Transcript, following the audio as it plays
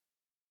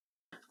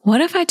What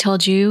if I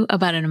told you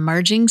about an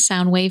emerging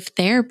sound wave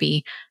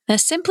therapy that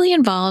simply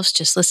involves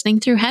just listening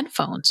through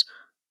headphones,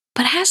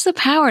 but has the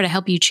power to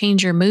help you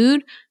change your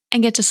mood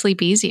and get to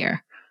sleep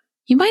easier?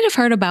 You might have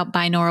heard about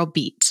binaural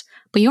beats,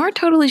 but you aren't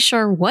totally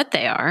sure what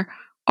they are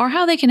or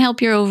how they can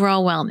help your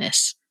overall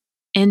wellness.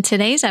 In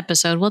today's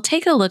episode, we'll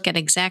take a look at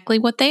exactly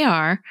what they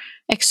are,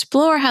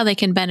 explore how they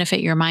can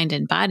benefit your mind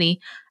and body,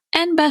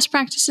 and best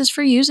practices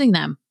for using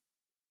them.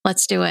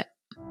 Let's do it.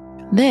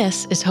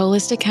 This is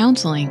Holistic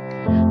Counseling,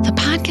 the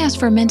podcast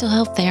for mental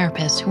health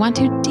therapists who want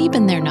to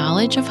deepen their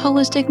knowledge of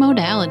holistic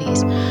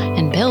modalities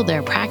and build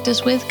their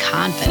practice with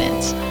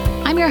confidence.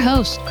 I'm your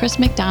host, Chris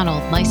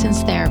McDonald,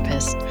 licensed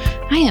therapist.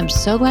 I am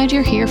so glad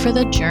you're here for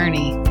the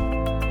journey.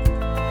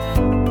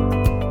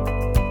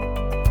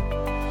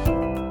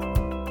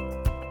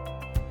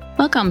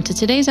 Welcome to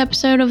today's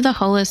episode of the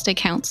Holistic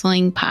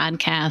Counseling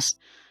Podcast.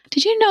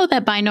 Did you know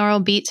that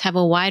binaural beats have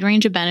a wide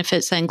range of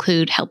benefits that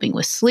include helping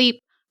with sleep,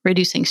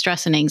 reducing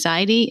stress and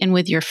anxiety, and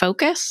with your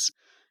focus?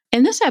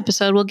 In this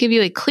episode, we'll give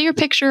you a clear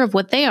picture of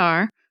what they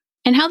are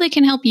and how they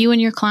can help you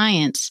and your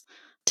clients.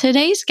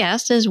 Today's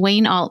guest is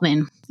Wayne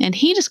Altman, and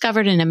he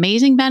discovered an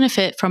amazing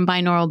benefit from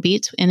binaural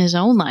beats in his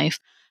own life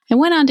and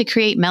went on to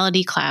create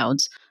Melody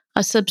Clouds,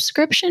 a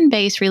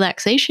subscription-based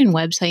relaxation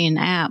website and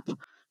app.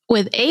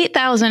 With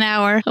 8,000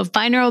 hours of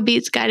binaural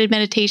beats guided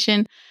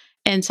meditation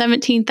and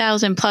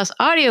 17,000 plus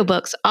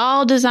audiobooks,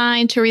 all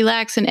designed to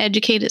relax and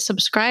educate its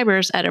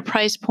subscribers at a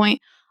price point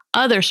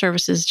other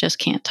services just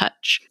can't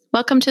touch.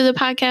 Welcome to the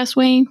podcast,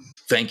 Wayne.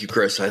 Thank you,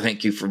 Chris. I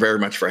thank you very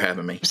much for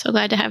having me. I'm so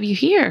glad to have you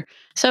here.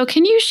 So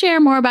can you share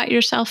more about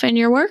yourself and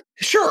your work?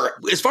 Sure.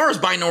 As far as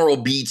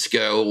binaural beats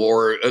go,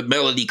 or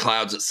Melody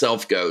Clouds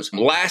itself goes,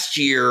 last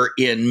year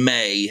in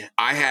May,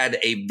 I had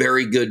a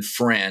very good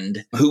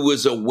friend who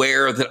was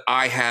aware that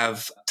I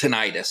have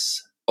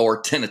tinnitus.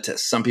 Or tinnitus.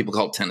 Some people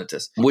call it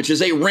tinnitus, which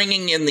is a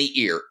ringing in the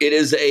ear. It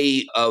is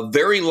a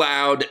very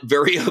loud,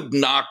 very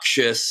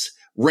obnoxious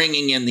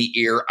ringing in the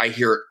ear. I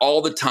hear it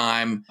all the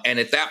time. And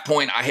at that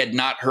point, I had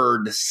not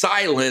heard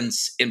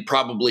silence in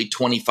probably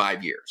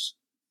 25 years.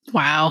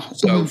 Wow.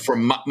 So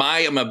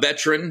I'm a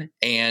veteran,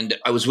 and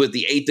I was with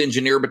the 8th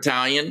Engineer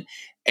Battalion,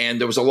 and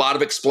there was a lot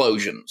of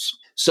explosions.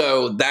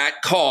 So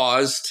that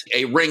caused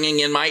a ringing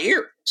in my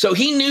ear. So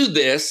he knew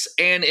this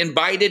and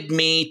invited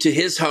me to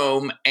his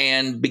home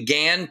and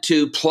began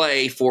to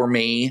play for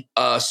me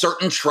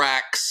certain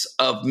tracks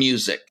of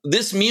music.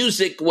 This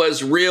music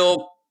was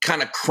real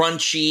kind of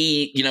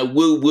crunchy,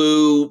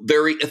 woo-woo,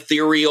 very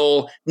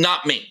ethereal,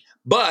 not me.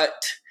 But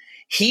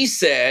he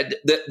said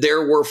that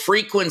there were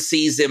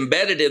frequencies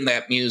embedded in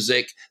that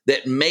music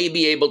that may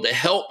be able to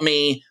help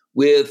me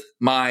with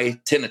my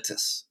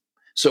tinnitus.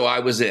 So I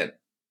was in.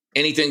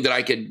 Anything that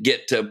I could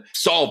get to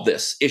solve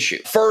this issue.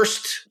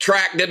 First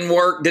track didn't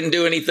work, didn't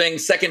do anything.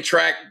 Second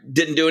track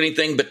didn't do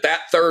anything. But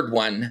that third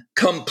one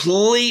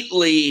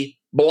completely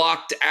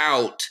blocked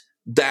out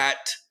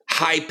that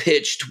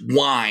high-pitched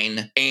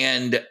whine,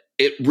 and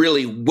it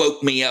really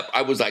woke me up.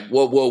 I was like,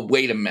 whoa,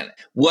 wait a minute.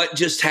 What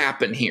just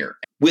happened here?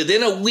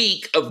 Within a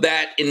week of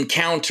that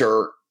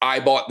encounter, I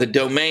bought the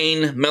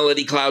domain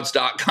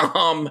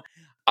melodyclouds.com.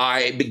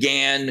 I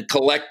began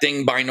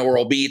collecting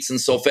binaural beats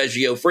and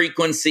solfeggio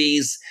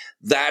frequencies.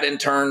 That in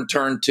turn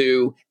turned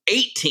to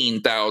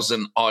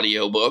 18,000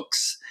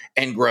 audiobooks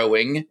and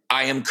growing.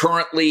 I am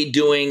currently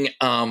doing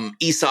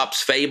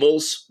Aesop's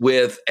Fables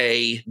with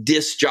a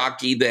disc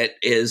jockey that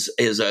is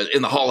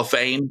in the Hall of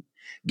Fame,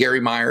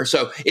 Gary Meyer.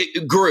 So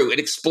it grew, it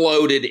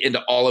exploded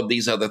into all of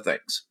these other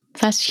things.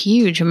 That's a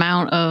huge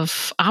amount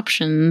of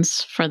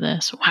options for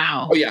this.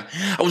 Wow. Oh, yeah.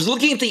 I was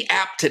looking at the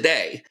app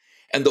today.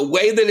 And the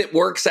way that it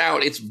works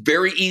out, it's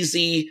very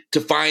easy to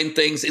find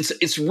things.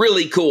 It's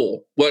really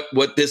cool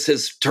what this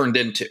has turned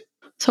into.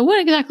 So what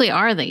exactly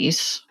are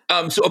these?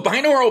 So a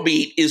binaural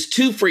beat is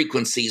two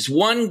frequencies,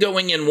 one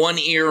going in one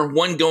ear,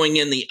 one going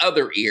in the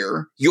other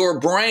ear. Your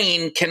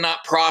brain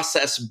cannot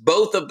process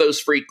both of those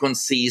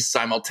frequencies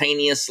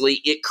simultaneously.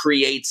 It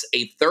creates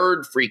a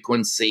third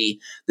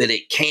frequency that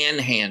it can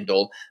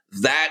handle.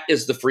 That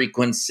is the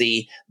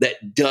frequency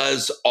that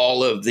does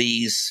all of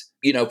these,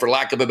 for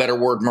lack of a better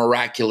word,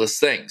 miraculous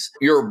things.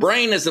 Your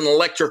brain is an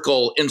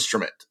electrical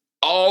instrument.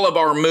 All of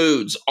our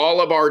moods,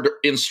 all of our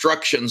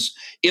instructions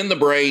in the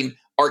brain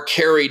are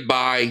carried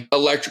by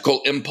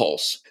electrical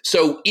impulse.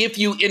 So if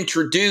you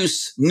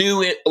introduce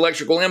new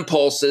electrical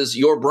impulses,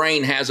 your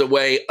brain has a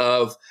way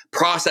of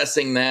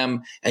processing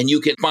them, and you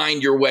can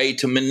find your way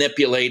to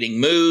manipulating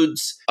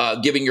moods,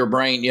 giving your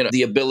brain,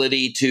 the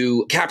ability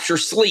to capture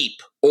sleep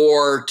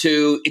or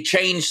to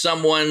change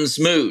someone's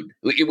mood.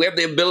 We have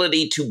the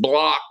ability to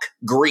block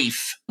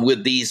grief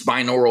with these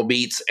binaural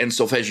beats and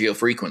solfeggio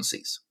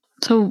frequencies.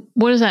 So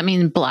what does that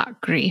mean,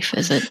 block grief?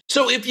 Is it?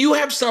 So if you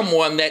have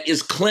someone that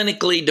is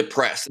clinically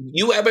depressed,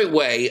 you have a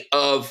way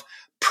of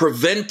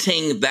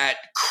preventing that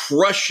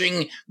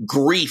crushing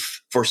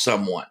grief for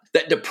someone,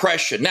 that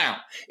depression. Now,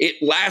 it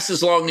lasts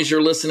as long as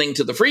you're listening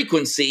to the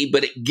frequency,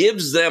 but it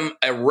gives them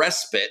a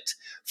respite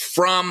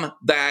from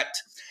that.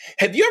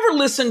 Have you ever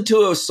listened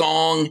to a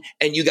song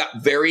and you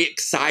got very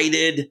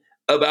excited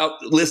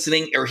about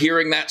listening or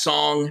hearing that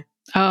song?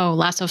 Oh,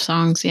 lots of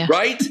songs. Yeah.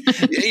 Right?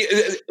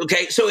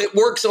 Okay, so it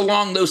works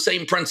along those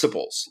same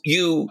principles.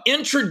 You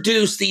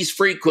introduce these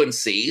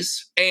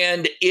frequencies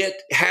and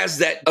it has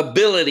that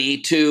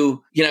ability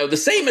to, the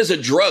same as a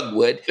drug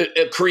would,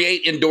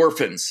 create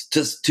endorphins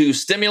to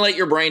stimulate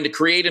your brain to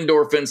create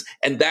endorphins.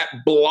 And that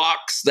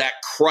blocks that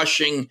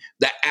crushing,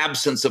 the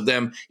absence of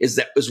them is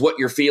what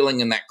you're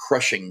feeling in that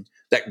crushing,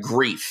 that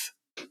grief.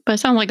 But it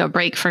sounds like a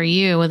break for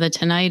you with a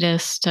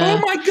tinnitus Oh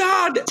my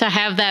God. to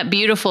have that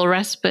beautiful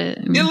respite.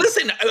 Yeah,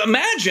 listen,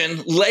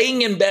 imagine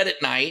laying in bed at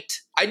night.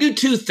 I do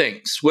two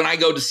things when I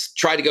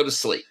try to go to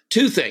sleep.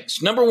 Two things.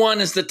 Number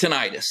one is the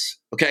tinnitus.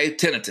 Okay,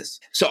 tinnitus.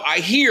 So I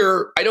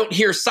don't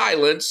hear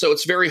silence, so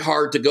it's very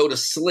hard to go to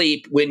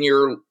sleep when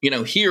you're,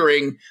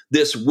 hearing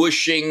this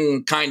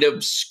whooshing kind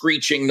of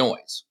screeching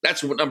noise.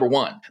 That's number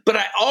one. But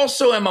I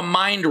also am a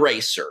mind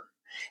racer.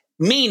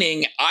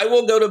 Meaning I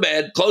will go to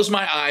bed, close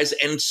my eyes,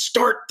 and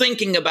start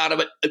thinking about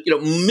a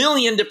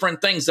million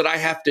different things that I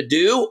have to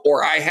do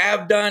or I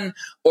have done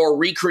or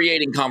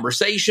recreating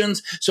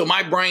conversations. So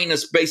my brain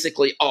is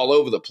basically all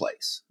over the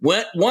place.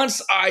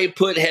 Once I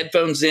put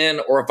headphones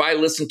in or if I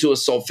listen to a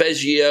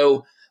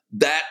solfeggio,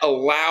 that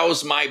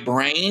allows my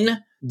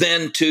brain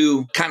then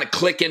to kind of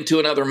click into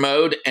another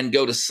mode and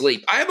go to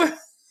sleep. I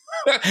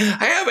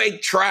have a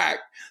track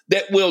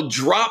that will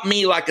drop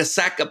me like a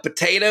sack of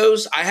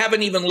potatoes. I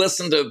haven't even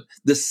listened to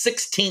the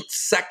 16th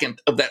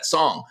second of that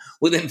song.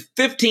 Within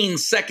 15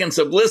 seconds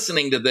of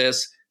listening to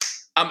this,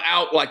 I'm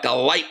out like a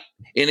light,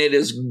 and it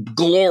is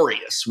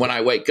glorious when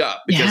I wake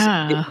up.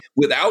 Because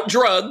without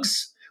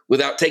drugs,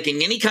 without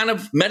taking any kind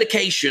of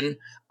medication,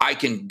 I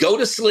can go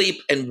to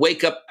sleep and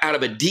wake up out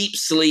of a deep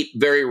sleep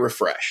very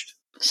refreshed.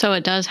 So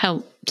it does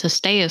help to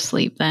stay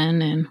asleep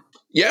then.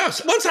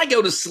 Yes. Once I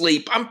go to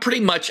sleep, I'm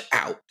pretty much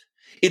out.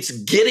 It's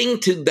getting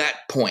to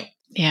that point.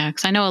 Yeah,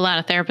 because I know a lot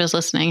of therapists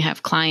listening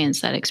have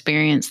clients that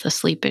experience the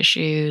sleep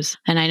issues.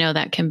 And I know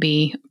that can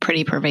be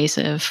pretty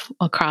pervasive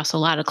across a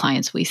lot of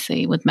clients we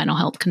see with mental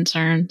health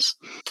concerns.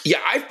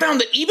 Yeah, I found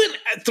that even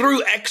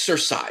through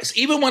exercise,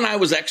 even when I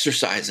was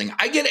exercising,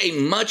 I get a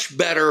much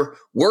better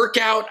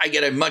workout. I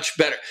get a much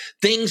better,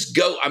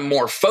 I'm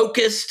more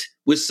focused.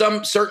 With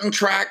some certain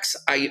tracks,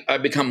 I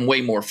become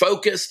way more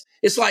focused.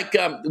 It's like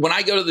when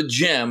I go to the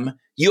gym,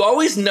 you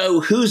always know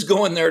who's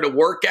going there to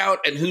work out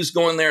and who's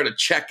going there to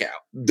check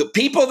out. The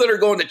people that are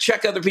going to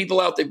check other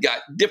people out, they've got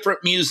different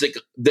music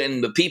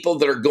than the people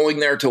that are going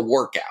there to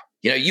work out.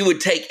 You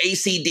would take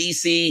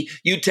AC/DC,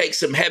 you take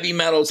some heavy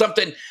metal,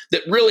 something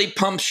that really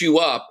pumps you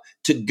up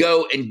to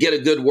go and get a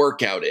good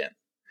workout in.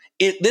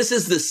 This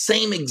is the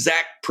same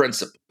exact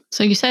principle.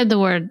 So you said the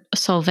word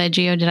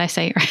solfeggio. Did I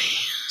say it right?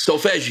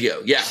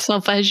 Solfeggio, yeah.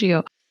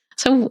 Solfeggio.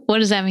 So what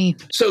does that mean?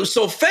 So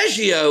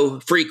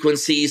solfeggio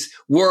frequencies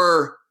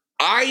were,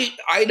 I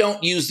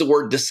don't use the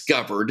word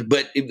discovered,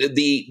 but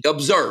the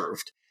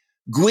observed.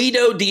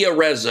 Guido di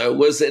Arezzo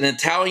was an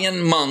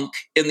Italian monk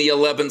in the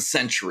 11th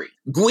century.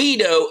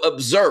 Guido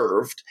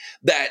observed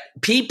that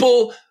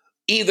people,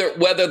 either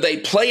whether they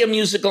play a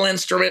musical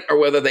instrument or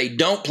whether they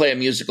don't play a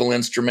musical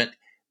instrument,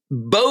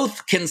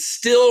 both can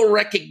still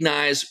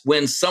recognize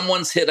when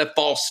someone's hit a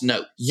false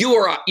note.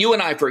 You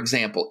and I, for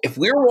example, if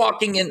we're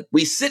walking in,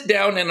 we sit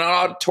down in an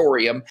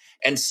auditorium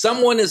and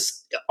someone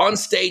is on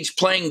stage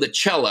playing the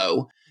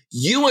cello,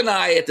 you and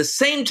I at the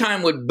same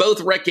time would both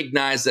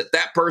recognize that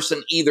that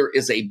person either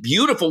is a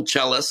beautiful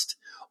cellist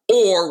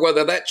or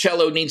whether that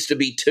cello needs to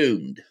be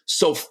tuned.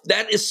 So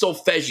that is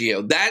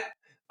solfeggio. That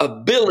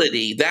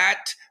ability,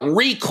 that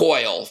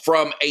recoil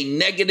from a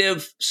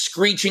negative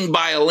screeching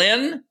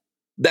violin,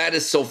 that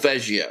is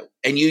solfeggio.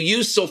 And you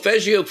use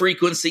solfeggio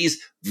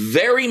frequencies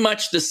very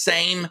much the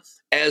same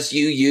as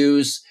you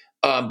use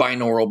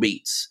binaural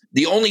beats.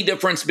 The only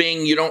difference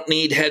being you don't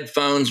need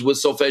headphones with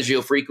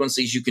solfeggio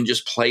frequencies. You can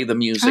just play the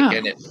music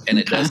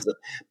it does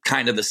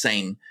kind of the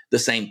same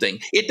thing.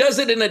 It does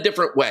it in a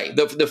different way.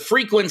 The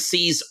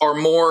frequencies are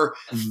more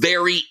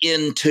very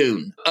in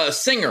tune. A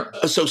singer,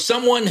 so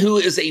someone who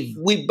is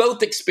we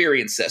both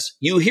experience this.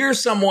 You hear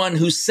someone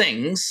who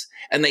sings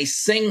and they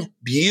sing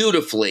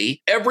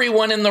beautifully.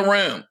 Everyone in the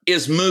room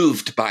is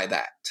moved by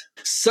that.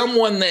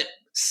 Someone that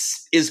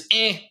is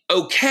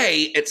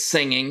okay at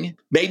singing.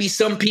 Maybe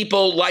some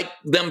people like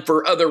them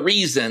for other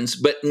reasons,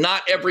 but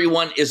not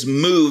everyone is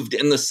moved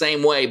in the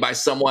same way by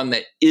someone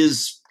that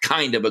is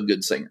kind of a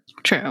good singer.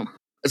 True.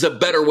 It's a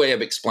better way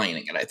of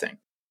explaining it, I think.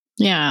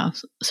 Yeah.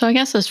 So I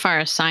guess as far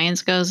as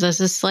science goes, does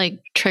this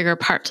trigger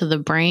parts of the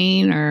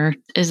brain, or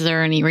is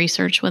there any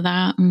research with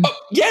that? Oh,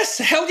 yes.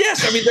 Hell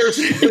yes. I mean,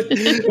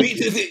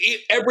 there's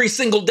every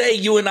single day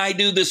you and I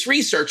do this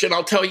research, and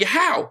I'll tell you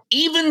how.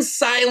 Even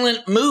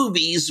silent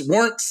movies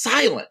weren't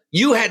silent.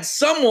 You had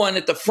someone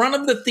at the front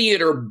of the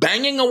theater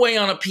banging away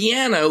on a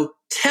piano,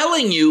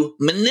 telling you,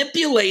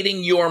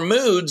 manipulating your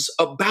moods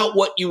about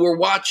what you were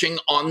watching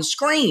on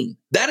screen.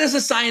 That is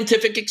a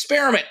scientific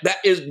experiment that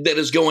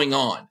is going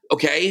on.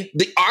 Okay.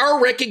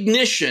 Our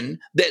recognition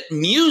that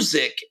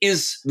music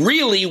is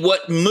really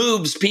what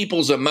moves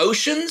people's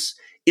emotions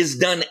is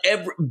done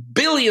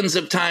billions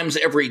of times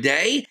every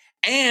day.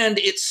 And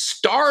it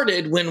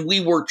started when we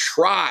were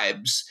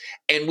tribes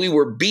and we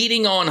were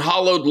beating on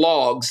hollowed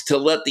logs to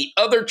let the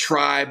other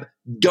tribe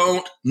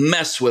don't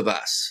mess with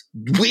us.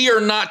 We are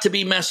not to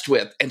be messed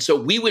with. And so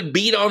we would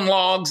beat on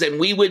logs and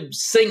we would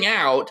sing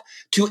out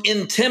to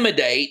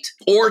intimidate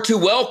or to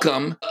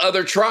welcome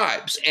other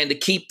tribes and to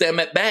keep them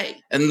at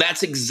bay. And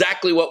that's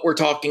exactly what we're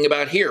talking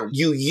about here.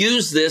 You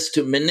use this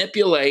to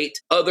manipulate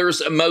others'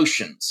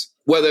 emotions,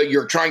 whether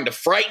you're trying to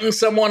frighten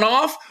someone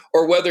off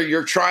or whether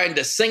you're trying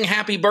to sing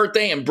happy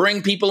birthday and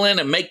bring people in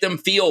and make them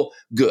feel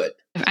good.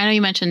 I know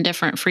you mentioned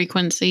different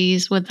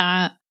frequencies with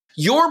that.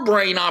 Your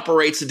brain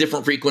operates at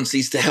different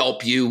frequencies to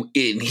help you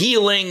in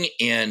healing,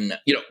 in,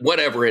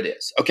 whatever it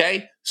is.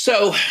 Okay.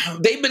 So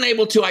they've been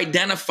able to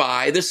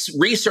identify, this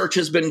research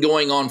has been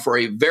going on for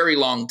a very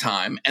long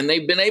time, and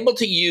they've been able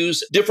to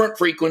use different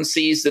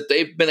frequencies that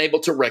they've been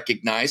able to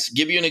recognize.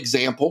 Give you an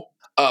example,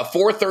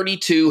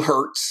 432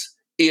 hertz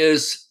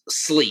is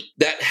sleep.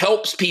 That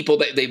helps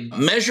people. They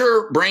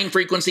measure brain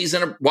frequencies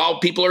while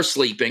people are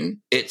sleeping.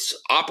 It's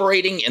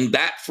operating in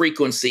that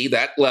frequency,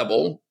 that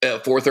level,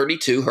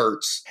 432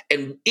 hertz.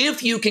 And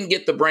if you can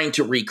get the brain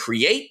to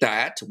recreate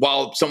that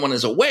while someone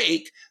is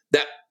awake,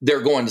 that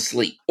they're going to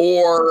sleep.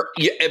 Or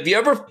have you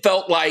ever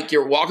felt like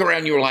you're walking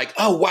around, you were like,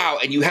 oh, wow,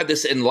 and you had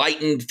this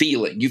enlightened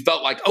feeling. You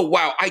felt like, oh,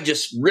 wow, I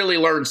just really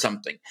learned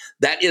something.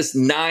 That is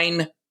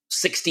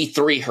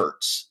 963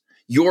 hertz.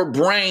 Your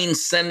brain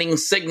sending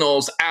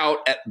signals out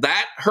at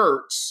that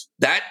hertz,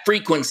 that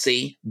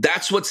frequency,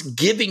 that's what's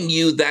giving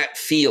you that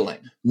feeling.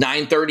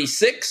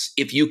 936,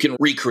 if you can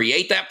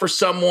recreate that for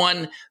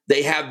someone,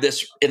 they have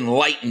this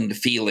enlightened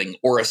feeling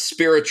or a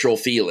spiritual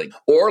feeling.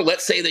 Or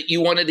let's say that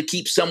you wanted to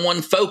keep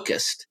someone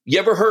focused. You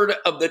ever heard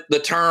of the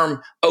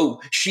term,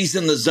 oh, she's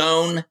in the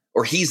zone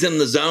or he's in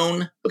the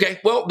zone? Okay,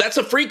 well, that's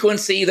a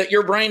frequency that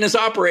your brain is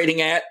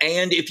operating at.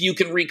 And if you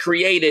can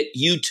recreate it,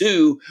 you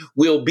too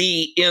will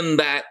be in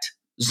that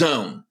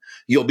zone.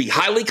 You'll be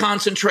highly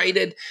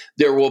concentrated.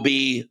 There will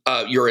be,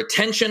 your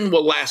attention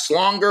will last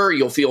longer.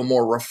 You'll feel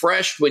more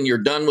refreshed when you're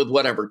done with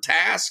whatever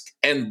task.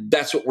 And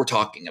that's what we're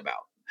talking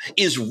about,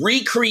 is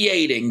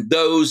recreating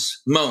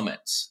those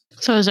moments.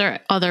 So is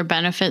there other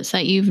benefits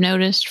that you've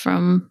noticed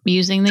from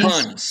using these?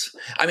 Tons.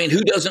 I mean,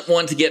 who doesn't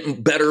want to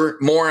get better,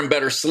 more and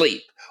better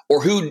sleep?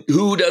 Or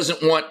who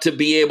doesn't want to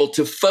be able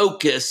to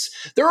focus?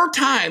 There are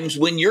times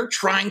when you're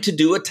trying to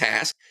do a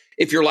task.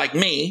 If you're like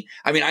me,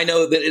 I mean, I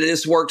know that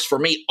this works for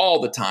me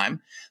all the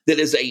time.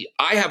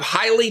 I have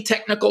highly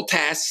technical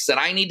tasks that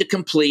I need to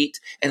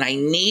complete, and I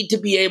need to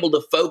be able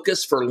to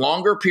focus for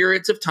longer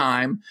periods of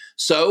time.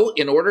 So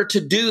in order to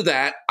do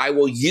that, I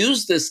will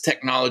use this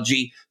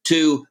technology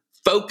to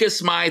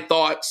focus my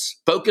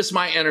thoughts, focus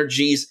my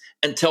energies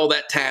until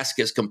that task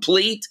is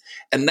complete.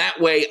 And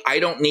that way I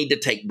don't need to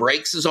take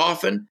breaks as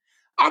often.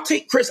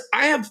 Chris,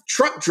 I have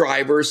truck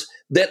drivers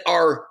that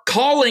are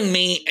calling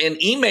me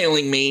and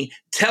emailing me,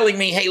 telling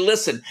me, hey,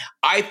 listen,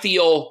 I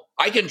feel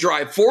I can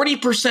drive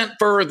 40%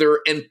 further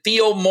and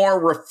feel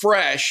more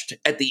refreshed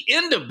at the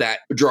end of that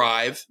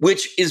drive,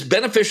 which is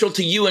beneficial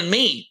to you and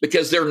me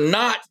because they're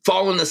not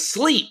falling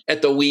asleep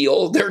at the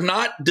wheel. They're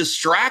not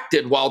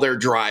distracted while they're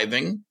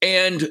driving.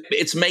 And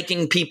it's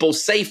making people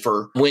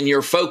safer when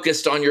you're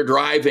focused on your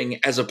driving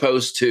as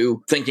opposed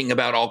to thinking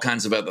about all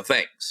kinds of other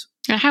things.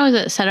 How is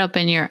it set up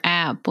in your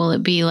app? Will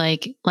it be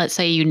like, let's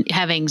say you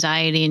have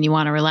anxiety and you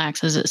want to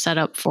relax? Is it set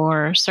up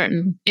for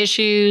certain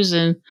issues?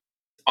 And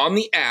on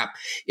the app,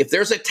 if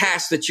there's a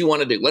task that you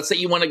want to do, let's say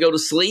you want to go to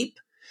sleep,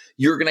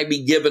 you're going to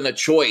be given a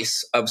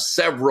choice of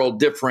several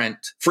different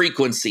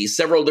frequencies,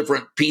 several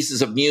different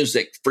pieces of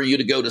music for you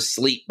to go to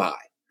sleep by.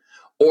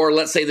 Or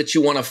let's say that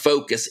you want to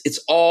focus. It's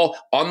all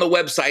on the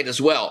website as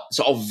well. It's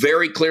all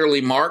very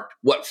clearly marked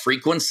what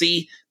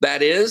frequency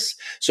that is.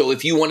 So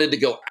if you wanted to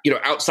go,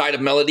 outside of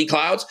melody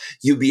clouds,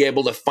 you'd be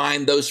able to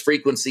find those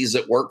frequencies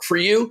that work for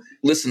you.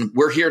 Listen,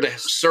 we're here to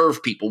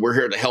serve people. We're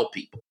here to help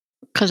people.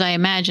 Because I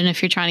imagine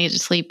if you're trying to get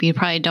to sleep, you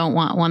probably don't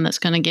want one that's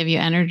going to give you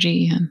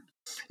energy.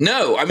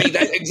 No, I mean,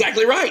 that's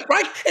exactly right.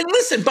 Right. And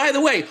listen, by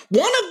the way,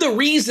 one of the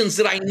reasons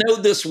that I know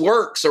this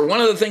works, or one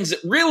of the things that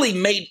really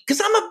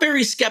because I'm a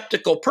very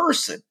skeptical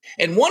person.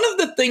 And one of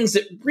the things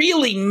that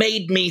really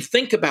made me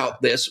think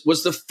about this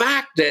was the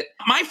fact that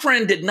my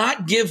friend did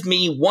not give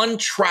me one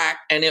track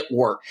and it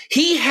worked.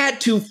 He had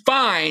to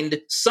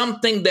find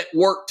something that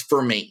worked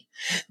for me.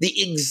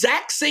 The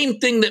exact same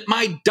thing that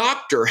my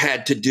doctor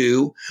had to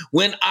do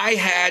when I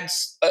had,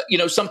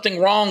 something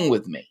wrong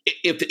with me.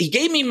 If he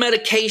gave me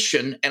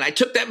medication and I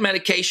took that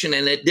medication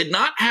and it did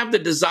not have the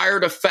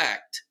desired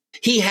effect,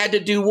 he had to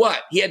do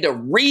what? He had to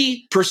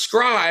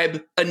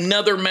re-prescribe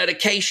another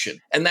medication.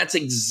 And that's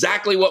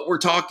exactly what we're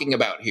talking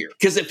about here.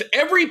 Because if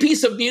every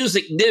piece of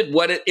music did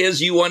what it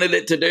is you wanted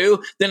it to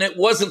do, then it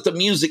wasn't the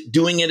music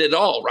doing it at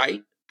all,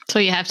 right? So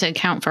you have to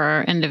account for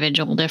our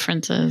individual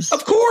differences.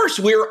 Of course,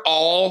 we're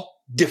all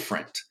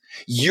different.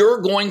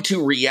 You're going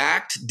to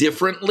react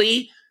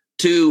differently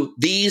to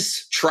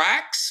these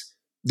tracks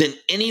than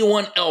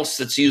anyone else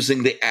that's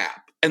using the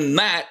app. And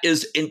that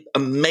is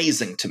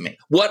amazing to me,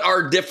 what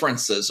our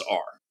differences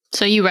are.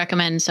 So you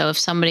recommend, so if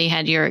somebody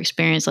had your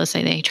experience, let's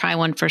say they try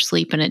one for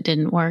sleep and it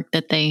didn't work,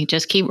 that they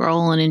just keep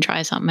rolling and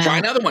try something Try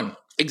else. another one.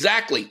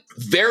 Exactly.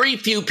 Very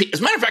few people.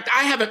 As a matter of fact,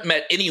 I haven't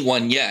met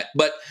anyone yet,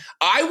 but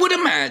I would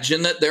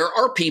imagine that there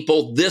are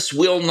people this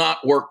will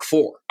not work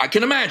for. I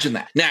can imagine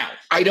that. Now,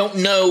 I don't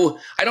know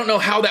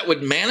how that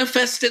would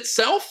manifest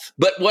itself,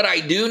 but what I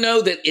do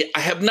know that I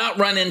have not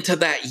run into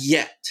that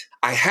yet.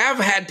 I have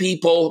had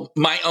people,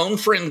 my own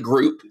friend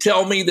group,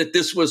 tell me that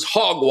this was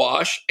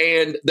hogwash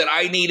and that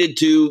I needed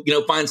to,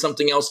 find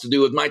something else to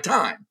do with my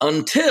time,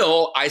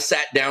 until I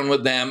sat down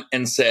with them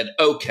and said,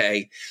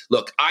 okay,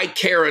 look, I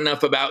care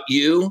enough about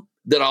you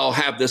that I'll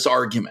have this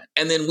argument.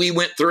 And then we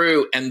went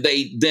through and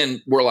they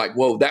then were like,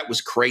 whoa, that was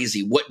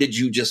crazy. What did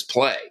you just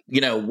play?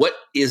 What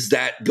is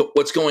that?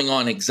 What's going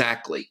on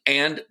exactly?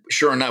 And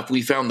sure enough,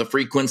 we found the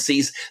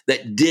frequencies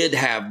that did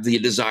have the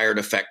desired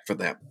effect for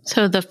them.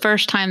 So the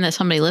first time that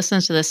somebody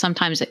listens to this,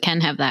 sometimes it can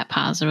have that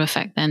positive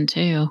effect then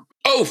too.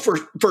 Oh,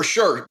 for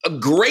sure. A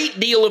great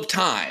deal of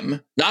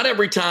time, not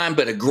every time,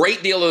 but a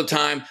great deal of the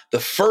time, the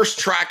first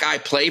track I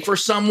play for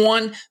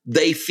someone,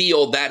 they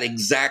feel that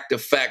exact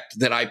effect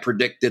that I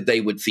predicted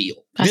they would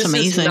feel. That's this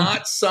amazing. Is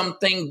not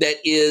something that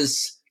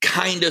is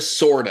kind of,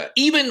 sort of,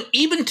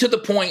 even to the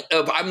point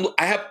of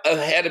I have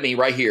ahead of me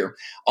right here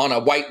on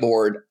a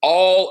whiteboard,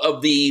 all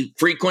of the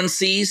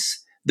frequencies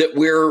that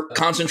we're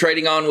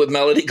concentrating on with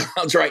Melody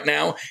Clouds right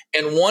now.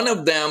 And one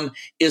of them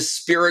is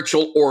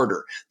spiritual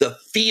order, the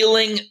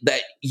feeling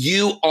that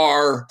you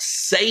are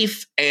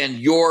safe and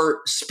you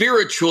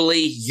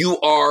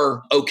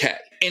are okay.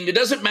 And it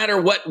doesn't matter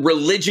what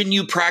religion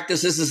you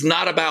practice. This is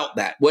not about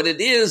that. What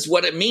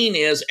it means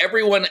is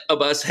every one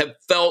of us have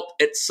felt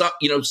at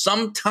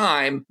some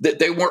time that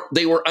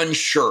they were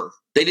unsure.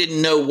 They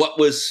didn't know what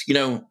was,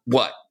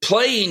 what.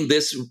 Playing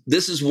this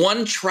is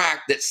one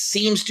track that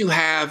seems to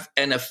have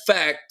an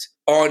effect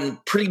on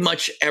pretty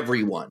much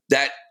everyone.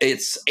 That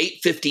it's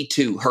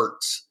 852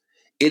 hertz.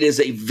 It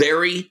is a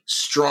very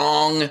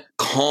strong,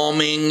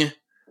 calming,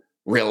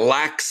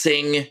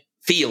 relaxing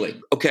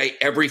feeling. Okay,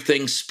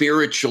 everything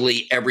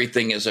spiritually,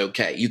 everything is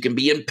okay. You can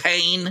be in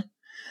pain.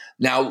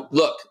 Now,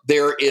 look,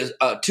 there is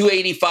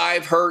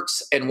 285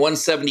 hertz and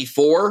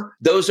 174.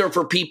 Those are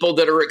for people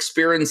that are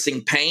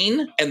experiencing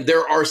pain. And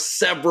there are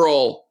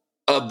several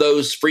of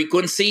those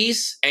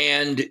frequencies.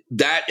 And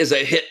that is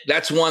a hit.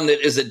 That's one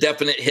that is a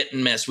definite hit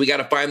and miss. We got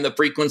to find the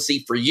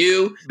frequency for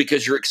you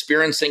because you're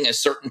experiencing a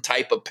certain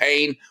type of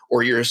pain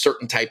or you're a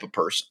certain type of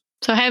person.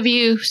 So have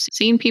you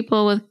seen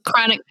people with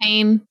chronic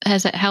pain?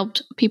 Has it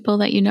helped people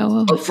that you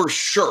know of? Oh, for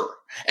sure.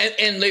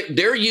 And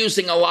they're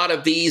using a lot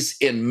of these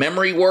in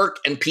memory work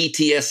and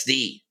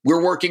PTSD.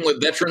 We're working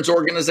with veterans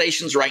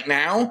organizations right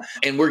now,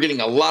 and we're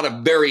getting a lot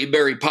of very,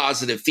 very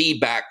positive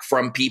feedback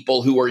from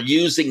people who are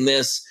using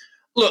this.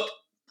 Look,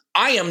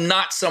 I am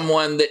not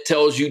someone that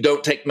tells you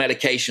don't take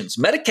medications.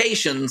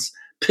 Medications,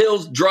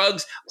 pills,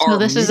 drugs are. So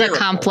this is a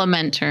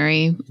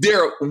complementary.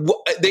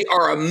 They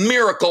are a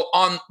miracle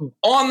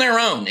on their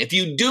own. If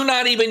you do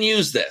not even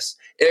use this,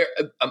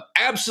 an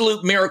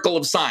absolute miracle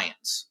of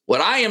science.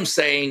 What I am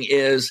saying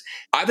is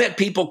I've had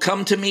people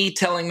come to me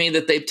telling me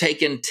that they've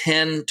taken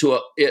 10 to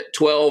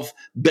 12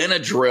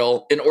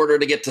 Benadryl in order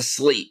to get to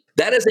sleep.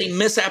 That is a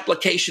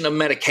misapplication of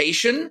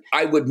medication.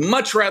 I would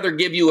much rather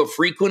give you a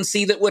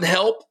frequency that would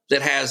help,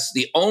 that has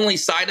the only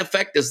side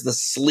effect is the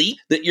sleep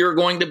that you're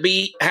going to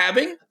be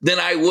having, than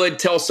I would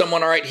tell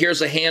someone, all right,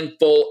 here's a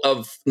handful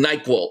of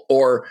NyQuil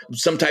or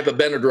some type of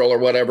Benadryl or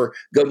whatever,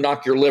 go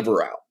knock your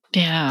liver out.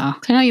 Yeah.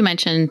 I know you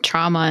mentioned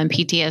trauma and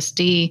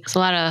PTSD. There's a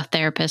lot of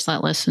therapists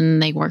that listen,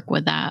 they work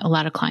with that. A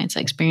lot of clients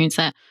experience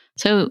that.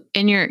 So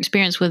in your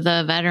experience with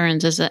the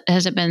veterans,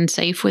 has it been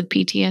safe with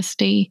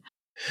PTSD?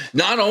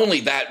 Not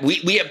only that,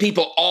 we have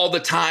people all the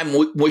time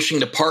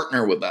wishing to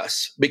partner with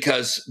us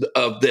because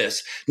of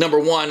this. Number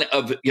one,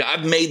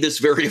 I've made this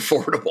very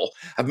affordable.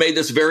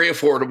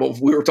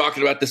 We were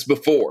talking about this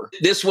before.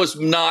 This was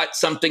not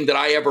something that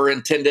I ever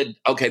intended.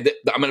 Okay,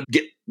 I'm going to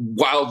get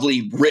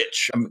wildly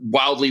rich. I'm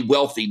wildly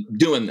wealthy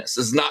doing this.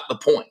 This is not the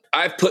point.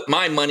 I've put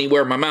my money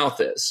where my mouth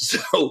is.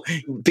 So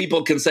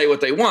people can say what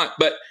they want,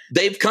 but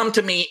they've come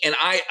to me and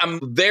I am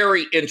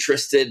very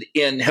interested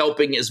in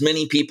helping as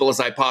many people as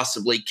I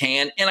possibly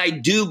can. And I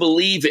do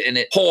believe in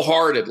it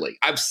wholeheartedly.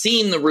 I've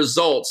seen the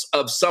results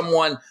of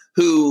someone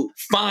who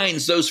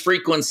finds those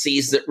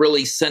frequencies that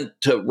really sent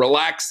to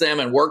relax them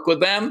and work with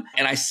them.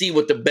 And I see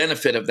what the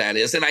benefit of that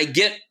is. And I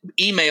get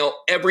email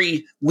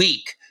every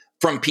week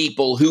from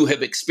people who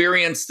have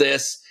experienced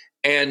this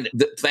and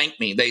thank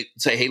me. They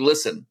say, hey,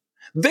 listen,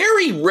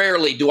 very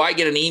rarely do I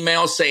get an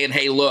email saying,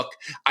 hey, look,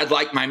 I'd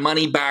like my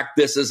money back.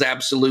 This is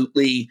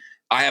absolutely,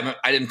 I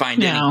didn't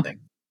find anything.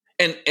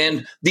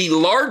 And the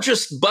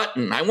largest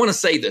button, I want to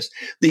say this,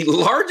 the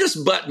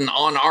largest button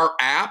on our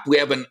app, we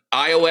have an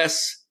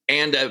iOS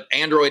and an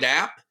Android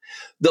app.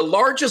 The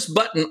largest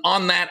button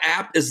on that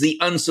app is the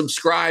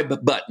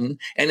unsubscribe button,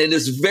 and it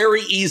is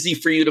very easy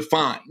for you to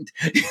find.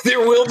 There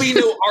will be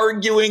no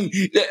arguing.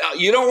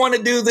 You don't want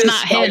to do this.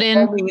 Not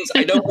hidden.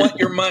 I don't want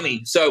your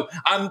money. So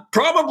I'm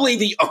probably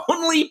the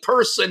only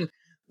person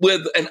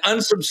with an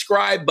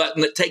unsubscribe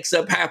button that takes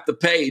up half the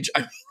page.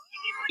 I mean,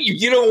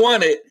 you don't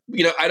want it.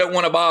 I don't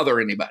want to bother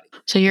anybody.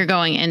 So you're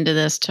going into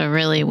this to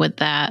really with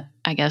that,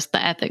 I guess,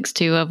 the ethics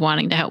too of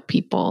wanting to help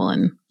people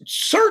and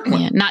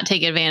certainly not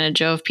take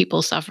advantage of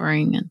people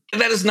suffering.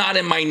 And that is not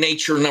in my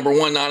nature. Number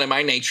one, not in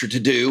my nature to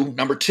do.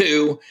 Number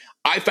two,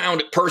 I found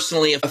it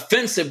personally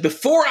offensive.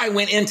 Before I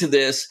went into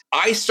this,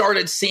 I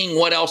started seeing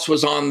what else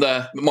was on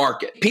the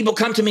market. People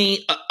come to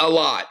me a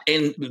lot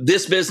in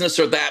this business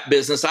or that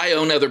business. I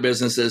own other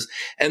businesses.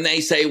 And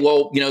they say,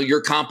 well, your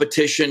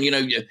competition,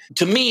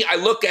 to me, I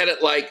look at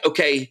it like,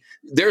 okay,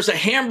 there's a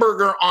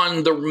hamburger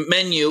on the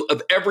menu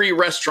of every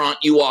restaurant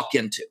you walk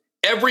into.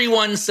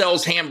 Everyone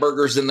sells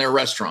hamburgers in their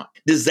restaurant.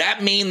 Does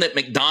that mean that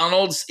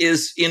McDonald's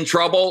is in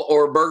trouble,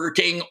 or Burger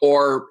King,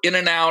 or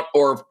In-N-Out,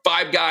 or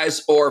Five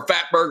Guys, or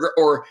Fat Burger,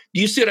 or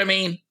do you see what I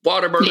mean?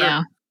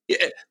 Whataburger.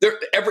 Yeah.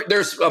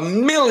 There's a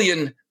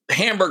million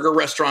hamburger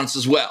restaurants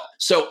as well.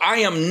 So I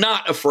am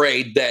not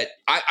afraid that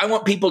I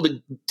want people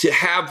to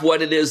have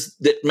what it is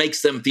that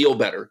makes them feel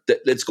better,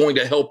 that's going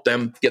to help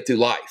them get through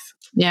life.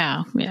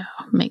 Yeah,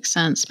 makes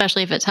sense,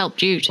 especially if it's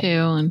helped you too.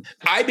 And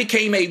I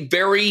became a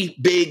very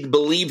big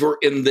believer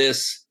in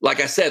this. Like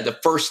I said, the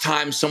first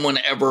time someone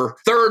ever,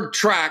 third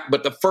track,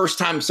 but the first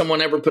time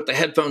someone ever put the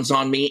headphones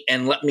on me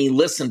and let me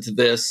listen to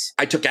this,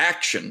 I took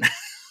action.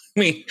 I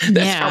mean,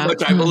 that's how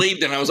much I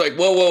believed in it. I was like,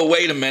 whoa,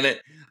 wait a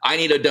minute. I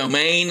need a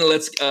domain.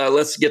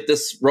 Let's get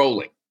this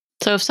rolling.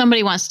 So if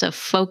somebody wants to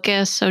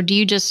focus, so do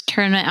you just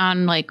turn it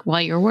on like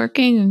while you're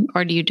working,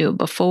 or do you do it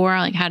before?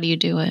 Like, how do you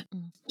do it?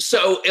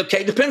 So,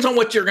 okay, depends on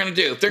what you're going to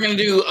do. If they're going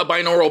to do a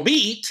binaural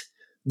beat,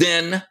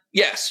 then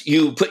yes,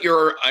 you put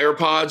your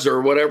AirPods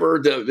or whatever,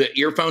 the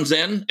earphones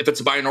in. If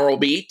it's a binaural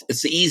beat,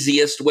 it's the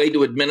easiest way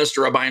to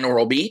administer a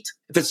binaural beat.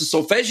 If it's a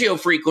solfeggio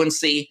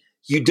frequency,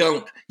 you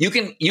don't. You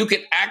can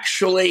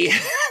actually,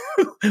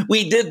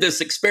 we did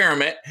this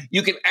experiment.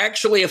 You can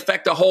actually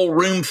affect a whole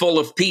room full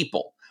of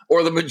people,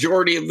 or the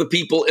majority of the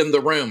people in the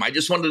room. I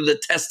just wanted to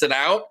test it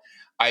out.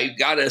 I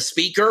got a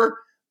speaker,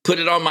 put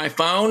it on my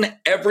phone.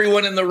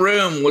 Everyone in the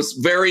room was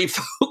very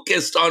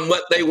focused on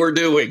what they were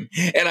doing.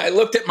 And I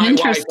looked at my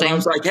wife and I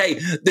was like, hey,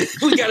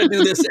 we got to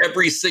do this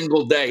every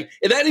single day.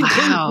 And that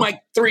includes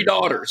my 3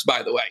 daughters,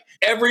 by the way.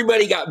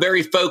 Everybody got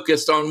very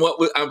focused on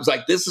I was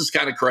like, this is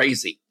kind of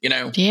crazy,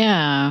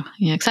 Yeah.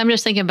 Because I'm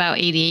just thinking about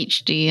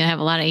ADHD. I have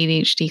a lot of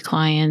ADHD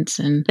clients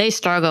and they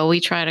struggle. We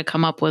try to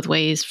come up with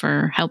ways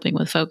for helping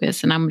with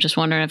focus. And I'm just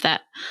wondering if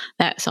that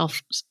I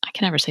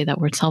can never say that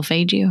word,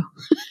 solfeggio.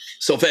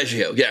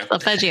 Solfeggio, yeah.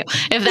 Solfeggio.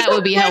 If that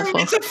would be helpful.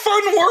 It's a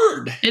fun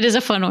word. It is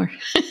a fun word.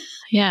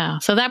 Yeah.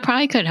 So that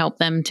probably could help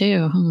them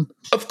too.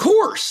 Of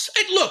course.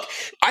 And look,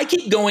 I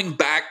keep going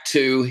back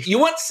to, you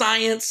want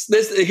science?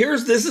 This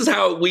is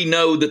how we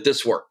know that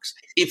this works.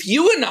 If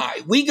you and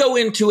we go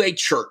into a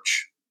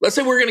church, let's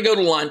say we're going to go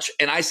to lunch,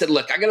 and I said,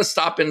 look, I got to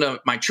stop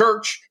into my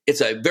church.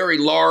 It's a very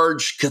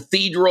large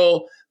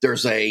cathedral.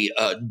 There's a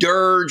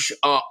dirge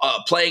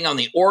playing on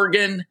the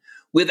organ.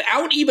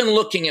 Without even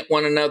looking at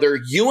one another,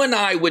 you and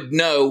I would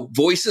know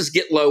voices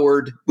get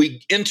lowered.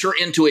 We enter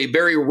into a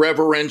very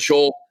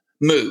reverential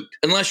mood,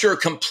 unless you're a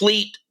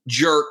complete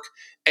jerk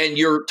and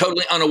you're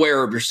totally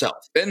unaware of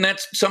yourself. And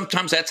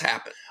sometimes that's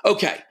happened.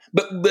 Okay.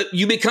 But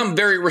you become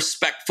very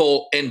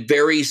respectful and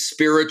very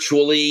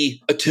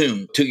spiritually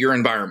attuned to your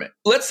environment.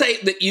 Let's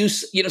say that you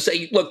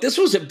say, look, this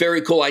was a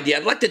very cool idea.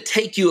 I'd like to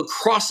take you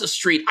across the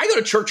street. I go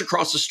to church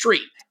across the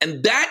street,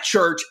 and that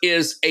church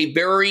is a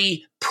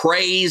very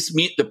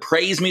the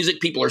praise music.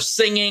 People are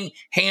singing,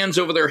 hands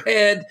over their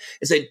head.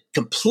 It's a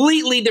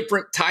completely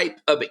different type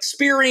of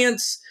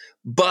experience,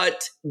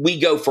 but we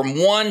go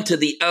from one to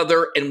the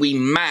other and we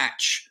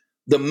match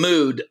the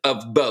mood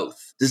of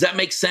both. Does that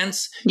make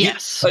sense?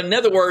 Yes. In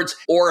other words,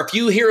 or if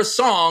you hear a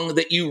song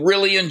that you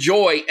really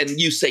enjoy and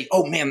you say,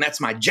 oh man, that's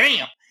my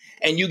jam,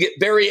 and you get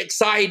very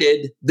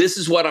excited, this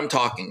is what I'm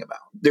talking about.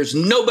 There's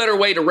no better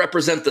way to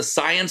represent the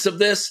science of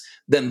this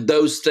than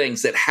those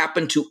things that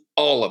happen to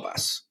all of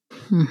us.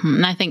 Mm-hmm.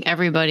 And I think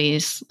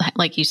everybody's,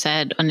 like you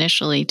said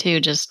initially too,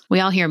 just we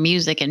all hear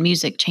music, and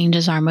music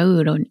changes our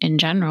mood in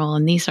general.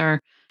 And these are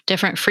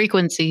different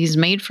frequencies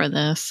made for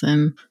this.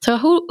 And so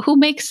who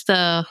makes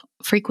the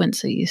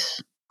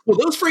frequencies? Well,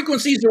 those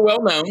frequencies are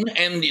well known,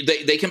 and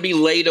they can be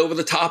laid over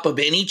the top of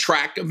any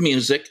track of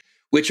music,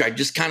 which I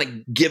just kind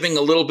of giving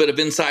a little bit of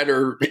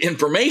insider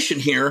information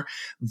here.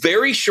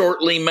 Very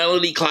shortly,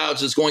 Melody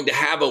Clouds is going to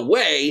have a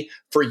way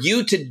for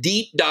you to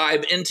deep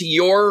dive into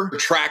your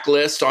track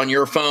list on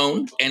your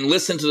phone and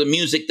listen to the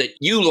music that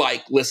you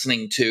like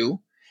listening to,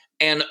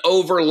 and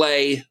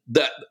overlay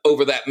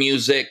over that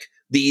music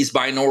these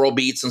binaural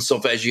beats and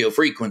solfeggio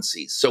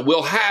frequencies. So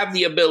we'll have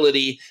the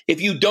ability,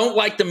 if you don't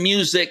like the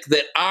music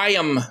that I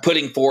am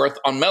putting forth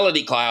on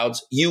Melody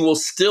Clouds, you will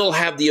still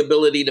have the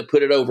ability to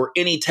put it over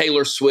any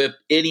Taylor Swift,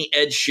 any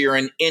Ed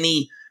Sheeran,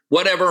 any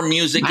whatever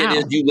music it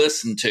is Wow. you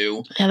listen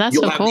to, Yeah, that's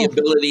you'll so have the cool.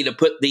 ability to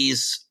put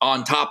these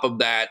on top of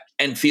that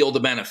and feel the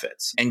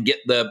benefits and get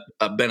the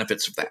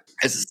benefits of that.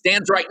 As it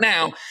stands right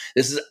now,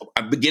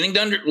 I'm beginning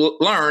to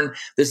learn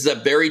this is a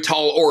very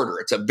tall order.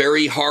 It's a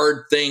very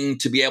hard thing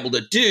to be able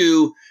to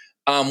do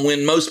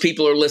when most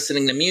people are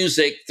listening to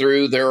music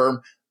through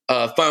their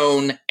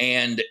phone,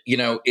 and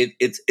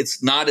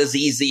it's not as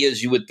easy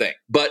as you would think,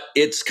 but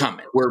it's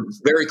coming. We're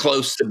very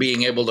close to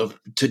being able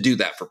to do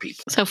that for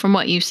people. So from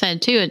what you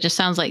said too, it just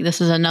sounds like this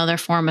is another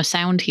form of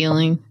sound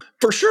healing.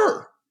 For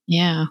sure.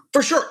 Yeah.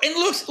 For sure. And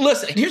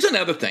listen, here's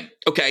another thing.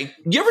 Okay.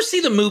 You ever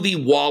see the movie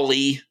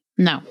Wall-E?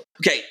 No.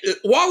 Okay.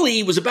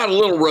 Wall-E was about a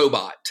little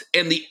robot,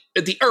 and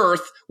the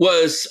earth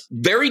was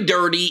very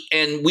dirty,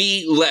 and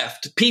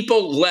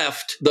people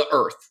left the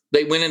earth.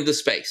 They went into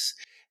space.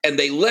 And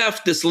they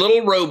left this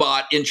little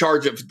robot in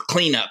charge of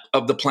cleanup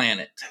of the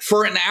planet.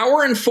 For an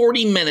hour and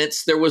 40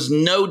 minutes, there was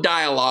no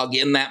dialogue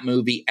in that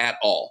movie at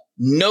all.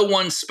 No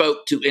one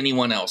spoke to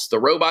anyone else.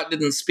 The robot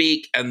didn't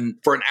speak, and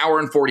for an hour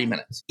and 40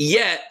 minutes.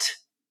 Yet,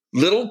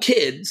 little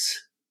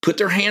kids put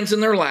their hands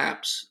in their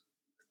laps,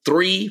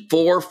 3,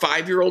 4,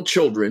 5-year-old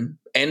children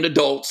and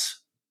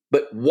adults,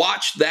 but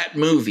watched that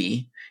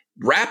movie,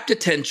 rapt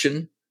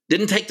attention,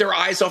 didn't take their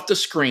eyes off the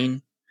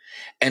screen,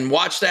 and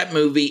watched that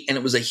movie, and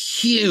it was a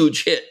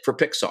huge hit for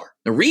Pixar.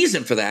 The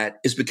reason for that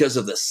is because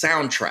of the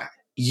soundtrack.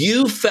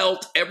 You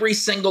felt every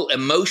single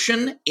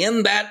emotion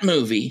in that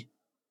movie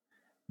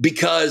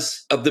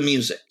because of the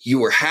music. You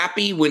were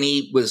happy when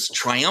he was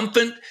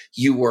triumphant.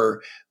 You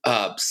were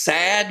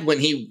sad when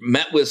he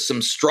met with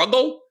some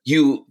struggle.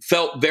 You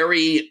felt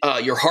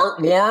your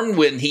heart warmed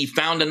when he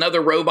found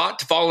another robot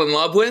to fall in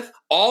love with.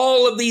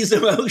 All of these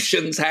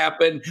emotions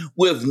happen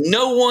with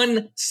no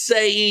one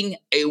saying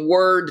a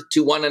word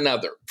to one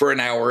another for an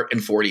hour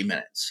and 40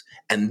 minutes.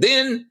 And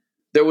then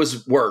there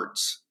was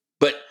words.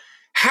 But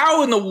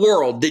how in the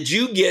world did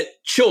you get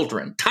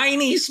children,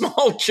 tiny,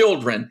 small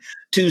children,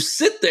 to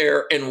sit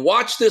there and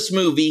watch this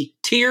movie,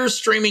 tears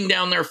streaming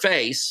down their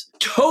face,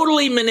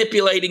 totally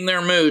manipulating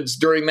their moods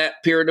during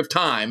that period of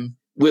time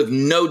with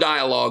no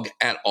dialogue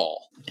at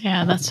all?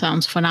 Yeah, that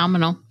sounds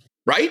phenomenal.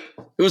 Right?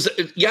 You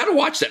got to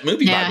watch that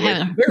movie, by the way.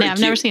 I've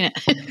never seen it.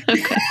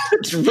 Okay.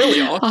 It's really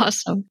awesome.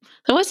 Awesome.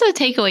 So what's the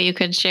takeaway you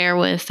could share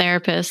with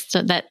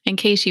therapists that in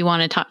case you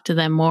want to talk to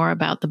them more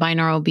about the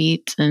binaural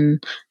beats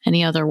and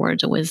any other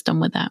words of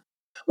wisdom with that?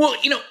 Well,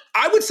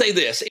 I would say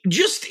this,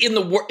 just in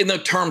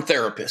the term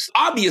therapist,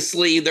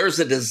 obviously there's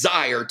a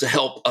desire to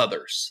help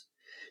others.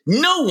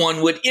 No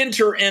one would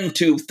enter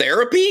into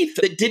therapy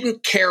that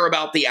didn't care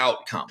about the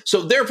outcome.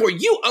 So therefore,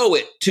 you owe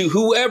it to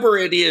whoever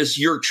it is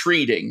you're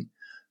treating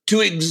to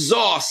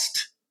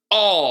exhaust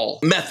all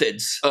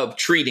methods of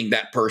treating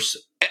that person.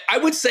 I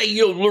would say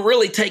you'll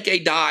really take a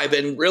dive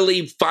and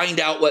really find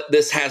out what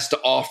this has to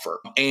offer.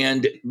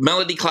 And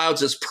Melody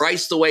Clouds is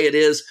priced the way it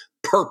is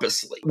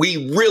purposely.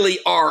 We really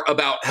are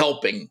about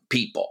helping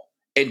people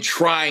and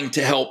trying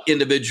to help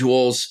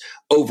individuals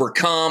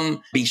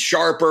overcome, be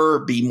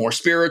sharper, be more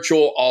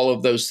spiritual, all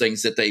of those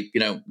things that they,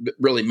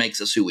 really makes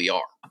us who we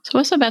are. So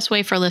what's the best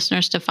way for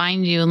listeners to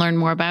find you and learn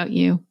more about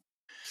you?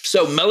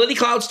 So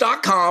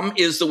melodyclouds.com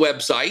is the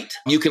website.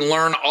 You can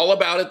learn all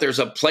about it. There's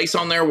a place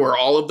on there where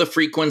all of the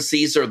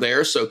frequencies are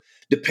there. So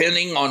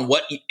depending on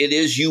what it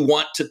is you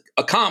want to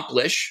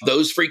accomplish,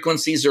 those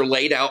frequencies are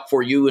laid out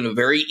for you in a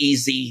very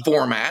easy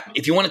format.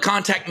 If you want to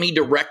contact me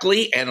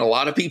directly, and a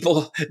lot of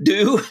people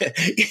do,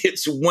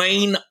 it's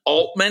Wayne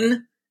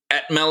Altman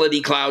at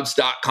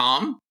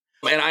melodyclouds.com.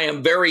 And I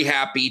am very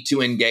happy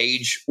to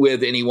engage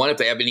with anyone if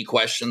they have any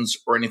questions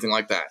or anything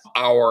like that.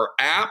 Our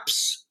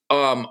apps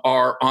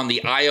are on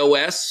the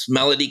iOS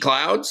Melody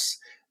Clouds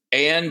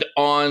and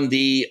on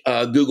the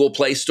Google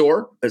Play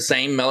Store, the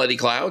same Melody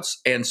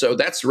Clouds. And so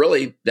that's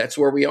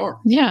where we are.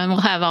 Yeah, and we'll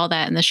have all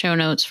that in the show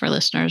notes for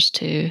listeners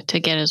to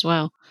get as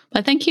well.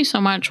 But thank you so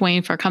much,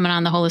 Wayne, for coming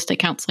on the Holistic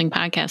Counseling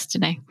Podcast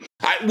today.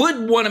 I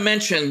would want to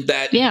mention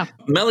that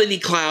Melody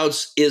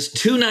Clouds is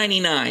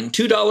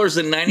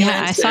 $2.99.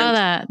 Yeah, I saw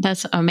that.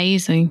 That's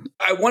amazing.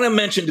 I want to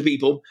mention to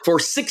people for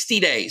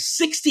 60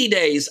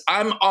 days,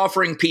 I'm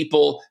offering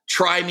people,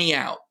 try me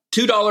out.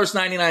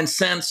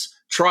 $2.99,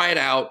 try it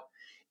out.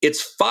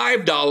 It's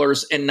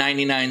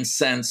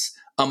 $5.99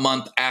 a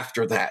month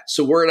after that.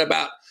 So we're at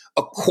about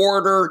a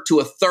quarter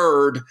to a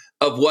third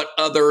of what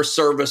other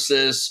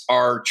services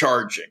are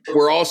charging.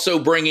 We're also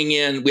bringing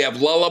in, we have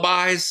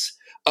lullabies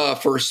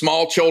for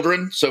small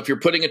children. So if you're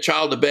putting a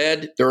child to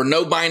bed, there are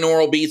no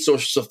binaural beats or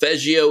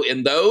solfeggio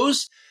in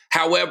those.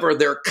 However,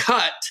 they're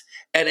cut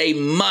at a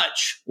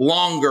much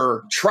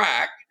longer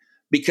track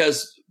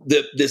because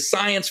the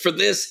science for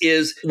this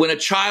is when a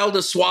child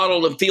is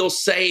swaddled and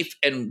feels safe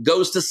and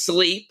goes to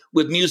sleep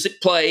with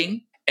music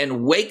playing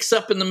and wakes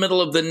up in the middle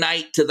of the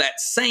night to that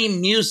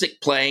same music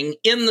playing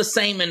in the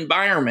same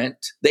environment,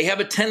 they have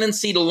a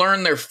tendency to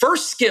learn their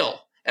first skill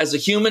as a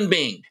human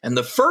being. And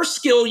the first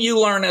skill you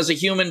learn as a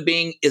human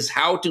being is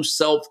how to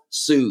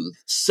self-soothe.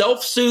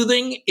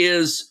 Self-soothing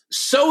is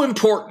so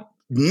important.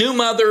 New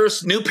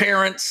mothers, new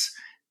parents,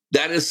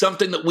 that is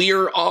something that we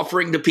are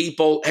offering to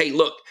people. Hey,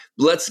 look,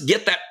 Let's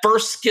get that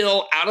first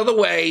skill out of the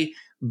way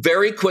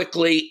very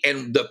quickly.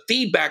 And the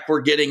feedback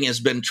we're getting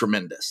has been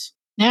tremendous.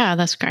 Yeah,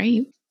 that's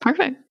great.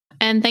 Perfect.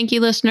 And thank you,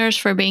 listeners,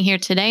 for being here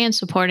today and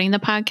supporting the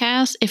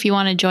podcast. If you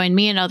want to join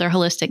me and other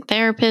holistic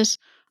therapists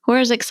who are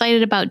as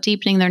excited about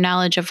deepening their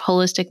knowledge of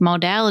holistic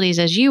modalities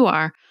as you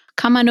are,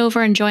 come on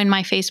over and join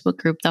my Facebook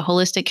group, the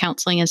Holistic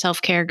Counseling and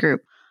Self-Care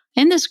Group.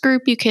 In this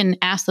group, you can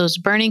ask those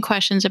burning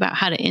questions about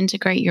how to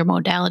integrate your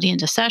modality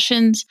into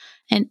sessions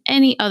and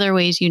any other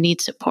ways you need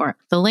support.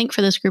 The link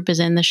for this group is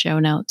in the show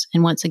notes.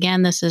 And once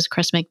again, this is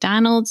Chris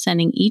McDonald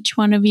sending each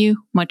one of you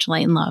much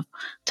light and love.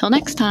 Till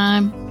next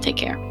time, take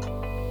care.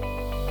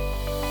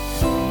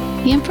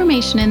 The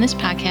information in this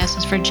podcast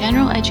is for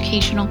general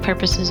educational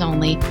purposes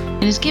only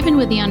and is given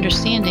with the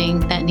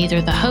understanding that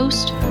neither the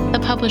host, the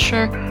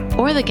publisher,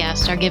 or the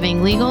guest are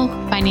giving legal,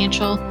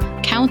 financial,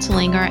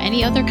 counseling, or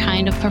any other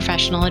kind of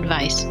professional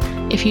advice.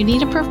 If you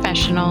need a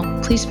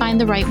professional, please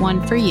find the right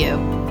one for you.